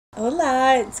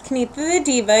Hola, it's Kanitha the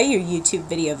Diva, your YouTube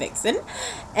video vixen,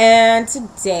 and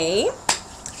today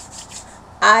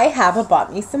I have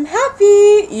bought me some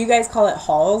happy. You guys call it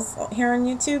hauls here on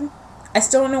YouTube. I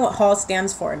still don't know what haul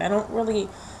stands for, and I don't really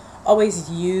always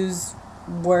use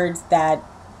words that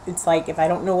it's like if I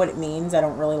don't know what it means, I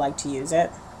don't really like to use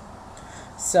it.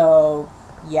 So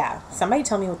yeah, somebody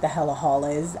tell me what the hell a haul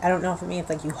is. I don't know if it means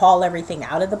like you haul everything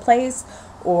out of the place,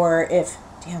 or if,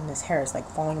 damn, this hair is like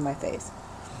falling in my face.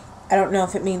 I don't know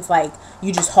if it means like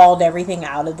you just hauled everything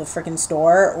out of the freaking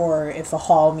store, or if a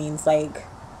haul means like,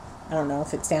 I don't know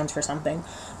if it stands for something.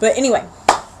 But anyway,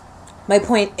 my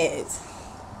point is,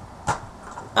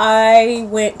 I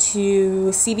went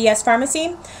to CVS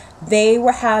Pharmacy. They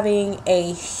were having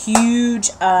a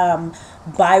huge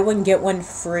buy one get one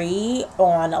free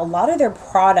on a lot of their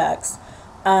products.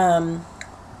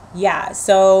 Yeah,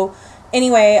 so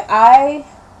anyway, I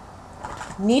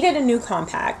needed a new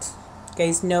compact. You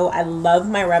guys know I love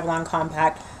my Revlon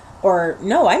compact. Or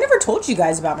no, I never told you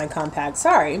guys about my compact.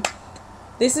 Sorry.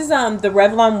 This is the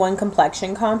Revlon One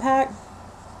Complexion compact,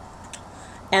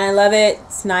 and I love it.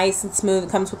 It's nice and smooth. It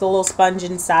comes with a little sponge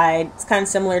inside. It's kind of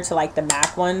similar to like the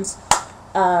MAC ones.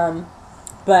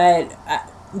 But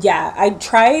yeah, I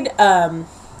tried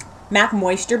MAC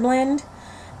Moisture Blend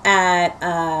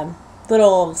at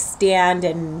little stand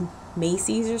in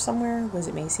Macy's or somewhere. Was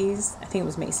it Macy's? I think it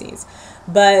was Macy's.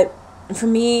 But for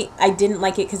me, I didn't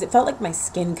like it because it felt like my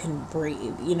skin couldn't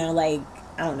breathe. You know, like,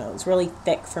 I don't know, it was really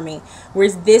thick for me.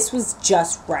 Whereas this was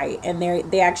just right. And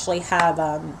they actually have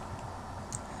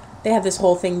this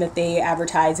whole thing that they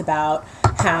advertise about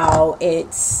how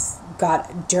it's got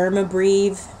Derma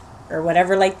Breathe or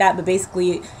whatever like that, but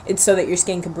basically it's so that your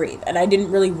skin can breathe. And I didn't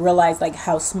really realize like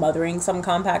how smothering some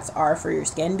compacts are for your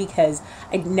skin, because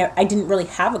I didn't really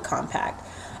have a compact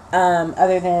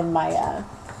other than my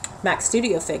MAC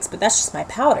Studio Fix, but that's just my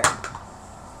powder.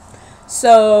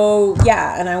 So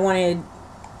yeah, and I wanted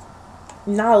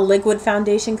not a liquid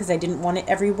foundation because I didn't want it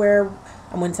everywhere.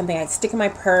 I wanted something I'd stick in my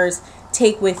purse,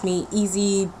 take with me,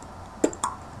 easy,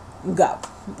 go.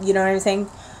 You know what I'm saying?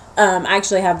 I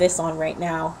actually have this on right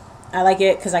now. I like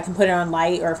it because I can put it on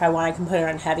light, or if I want I can put it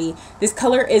on heavy. This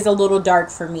color is a little dark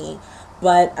for me,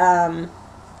 but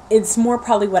it's more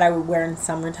probably what I would wear in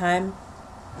summertime.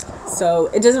 So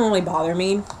it doesn't really bother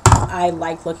me. I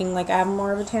like looking like I have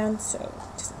more of a tan, so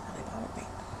it doesn't really bother me.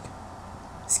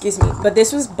 Excuse me. But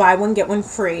this was buy one, get one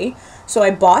free. So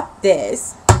I bought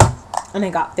this, and I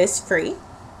got this free.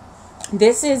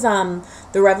 This is the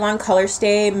Revlon Color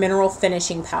Stay Mineral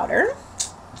Finishing Powder.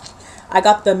 I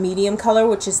got the medium color,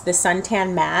 which is the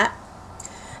Suntan Matte.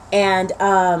 And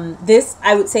this,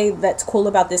 I would say that's cool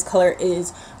about this color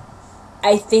is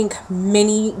I think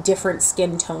many different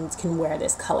skin tones can wear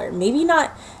this color. Maybe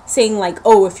not saying like,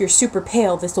 oh, if you're super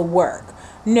pale, this will work.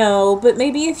 No, but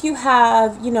maybe if you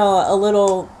have, you know, a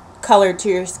little color to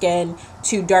your skin,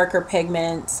 to darker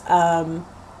pigments,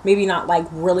 maybe not like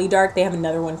really dark. They have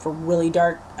another one for really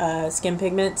dark skin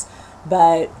pigments,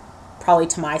 but probably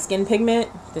to my skin pigment,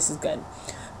 this is good.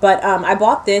 But I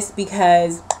bought this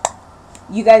because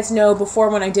you guys know before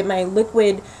when I did my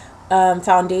liquid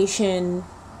foundation,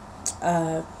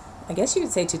 I guess you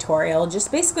could say tutorial,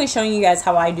 just basically showing you guys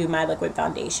how I do my liquid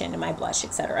foundation and my blush,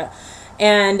 etc.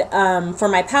 And for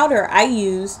my powder, I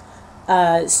use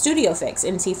Studio Fix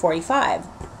NC45.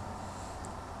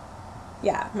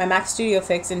 Yeah, my MAC Studio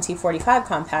Fix NC45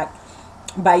 compact,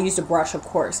 but I used a brush, of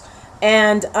course.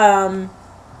 And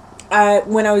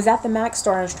when I was at the MAC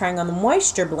store, I was trying on the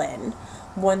Moisture Blend.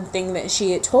 One thing that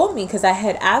she had told me, because I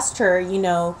had asked her, you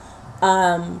know,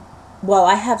 well,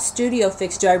 I have Studio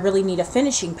Fix, do I really need a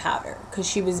finishing powder? Because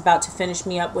she was about to finish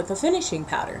me up with a finishing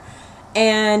powder.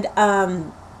 And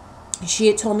she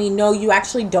had told me, no, you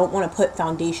actually don't want to put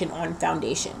foundation on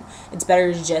foundation. It's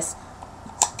better to just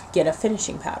get a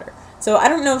finishing powder. So I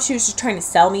don't know if she was just trying to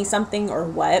sell me something or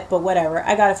what, but whatever.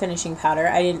 I got a finishing powder.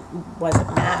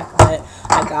 Wasn't MAC, but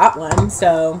I got one.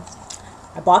 So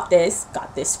I bought this,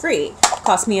 got this free. It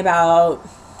cost me about,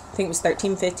 I think it was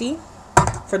 $13.50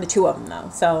 for the two of them though.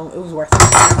 So it was worth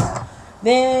it.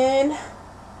 Then,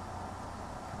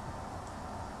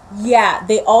 yeah,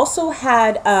 they also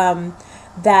had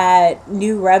that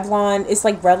new Revlon. It's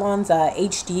like Revlon's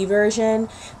HD version.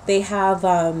 They have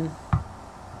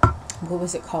what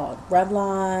was it called?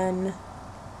 Revlon,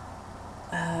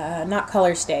 not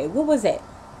Color Stay. What was it?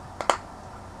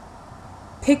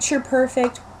 Picture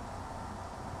Perfect,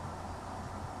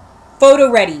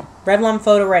 Photo Ready. Revlon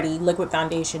Photo Ready Liquid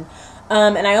Foundation.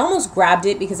 And I almost grabbed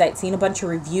it because I'd seen a bunch of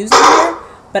reviews on there,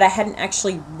 but I hadn't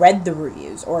actually read the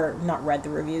reviews, or not read the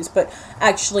reviews, but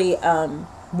actually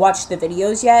watched the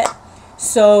videos yet.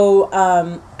 So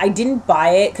I didn't buy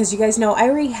it because you guys know I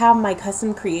already have my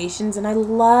custom creations and I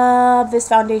love this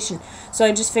foundation. So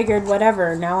I just figured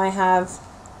whatever. Now I have,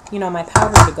 you know, my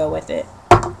powder to go with it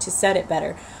to set it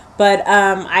better. But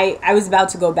I was about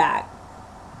to go back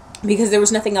because there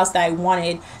was nothing else that I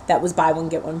wanted that was buy one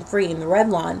get one free in the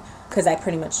Revlon, because I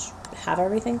pretty much have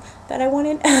everything that I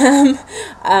wanted.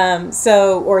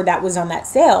 Or that was on that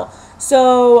sale.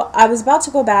 So I was about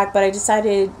to go back, but I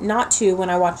decided not to when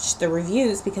I watched the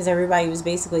reviews, because everybody was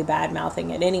basically bad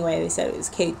mouthing it anyway. They said it was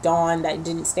caked on, that it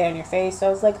didn't stay on your face. So I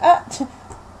was like,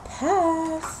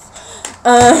 pass.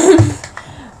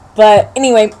 But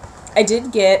anyway, I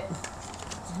did get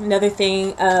another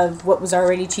thing of what was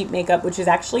already cheap makeup, which is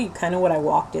actually kind of what I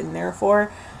walked in there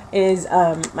for, is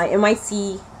my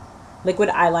NYC liquid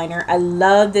eyeliner. I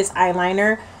love this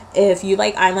eyeliner. If you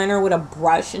like eyeliner with a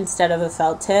brush instead of a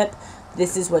felt tip,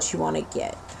 this is what you want to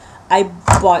get. I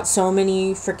bought so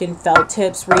many freaking felt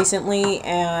tips recently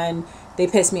and they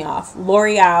piss me off.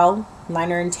 L'Oreal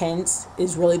Liner Intense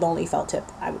is really the only felt tip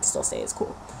I would still say is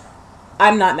cool.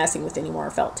 I'm not messing with any more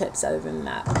felt tips other than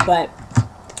that, but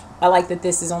I like that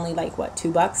this is only like, what,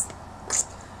 $2?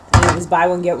 And it was buy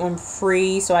one get one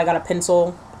free, so I got a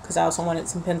pencil because I also wanted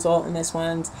some pencil, and this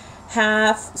one's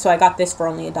half, so I got this for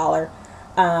only $1.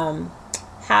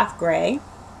 Half gray,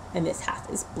 and this half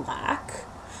is black.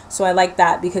 So I like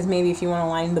that because maybe if you want to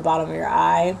line the bottom of your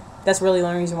eye, that's really the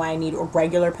only reason why I need a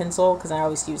regular pencil, because I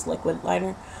always use liquid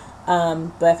liner.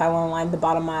 But if I want to line the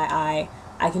bottom of my eye,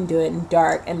 I can do it in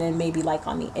dark, and then maybe like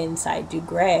on the inside do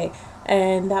gray,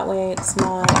 and that way it's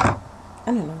not, I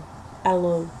don't know, add a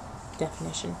little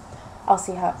definition. I'll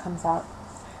see how it comes out.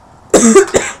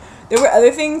 There were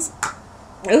other things.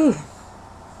 Ooh.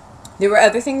 There were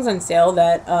other things on sale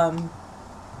that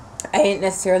I didn't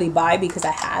necessarily buy because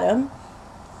I had them.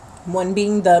 One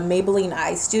being the Maybelline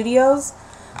Eye Studios.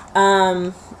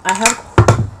 I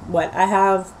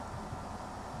have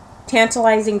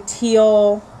Tantalizing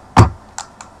Teal,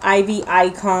 Ivy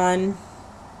Icon.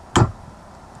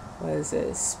 What is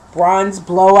this? Bronze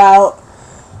Blowout.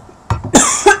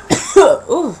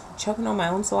 Ooh, choking on my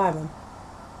own saliva.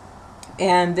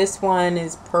 And this one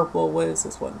is purple. What is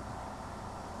this one?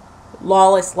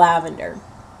 Lawless Lavender.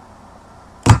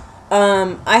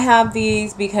 I have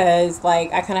these because,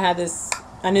 like, I kind of had this,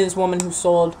 I knew this woman who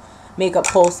sold makeup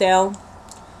wholesale,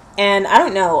 and I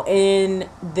don't know, in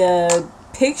the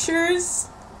pictures,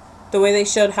 the way they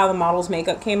showed how the model's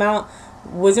makeup came out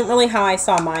wasn't really how I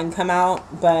saw mine come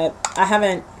out, but I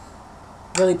haven't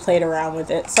really played around with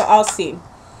it, so I'll see.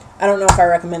 I don't know if I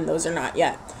recommend those or not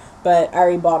yet, but I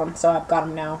already bought them, so I've got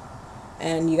them now.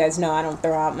 And you guys know I don't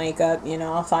throw out makeup, you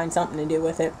know, I'll find something to do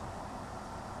with it.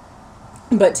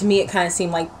 But to me, it kind of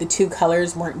seemed like the two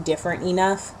colors weren't different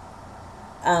enough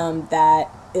that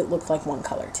it looked like one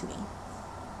color to me.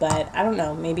 But I don't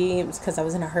know, maybe it was because I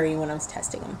was in a hurry when I was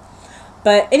testing them.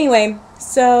 But anyway,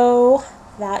 so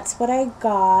that's what I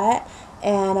got.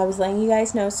 And I was letting you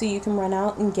guys know so you can run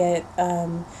out and get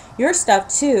your stuff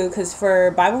too. Because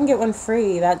for buy one, get one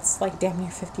free, that's like damn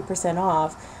near 50%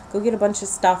 off. Go get a bunch of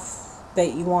stuff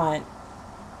that you want.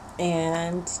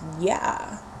 And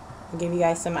yeah, I'll give you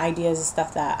guys some ideas of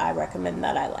stuff that I recommend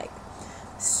that I like.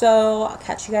 So I'll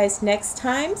catch you guys next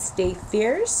time. Stay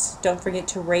fierce. Don't forget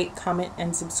to rate, comment,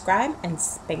 and subscribe. And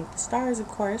spank the stars, of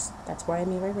course. That's where I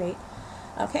mean by rate.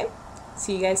 Okay,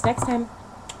 see you guys next time.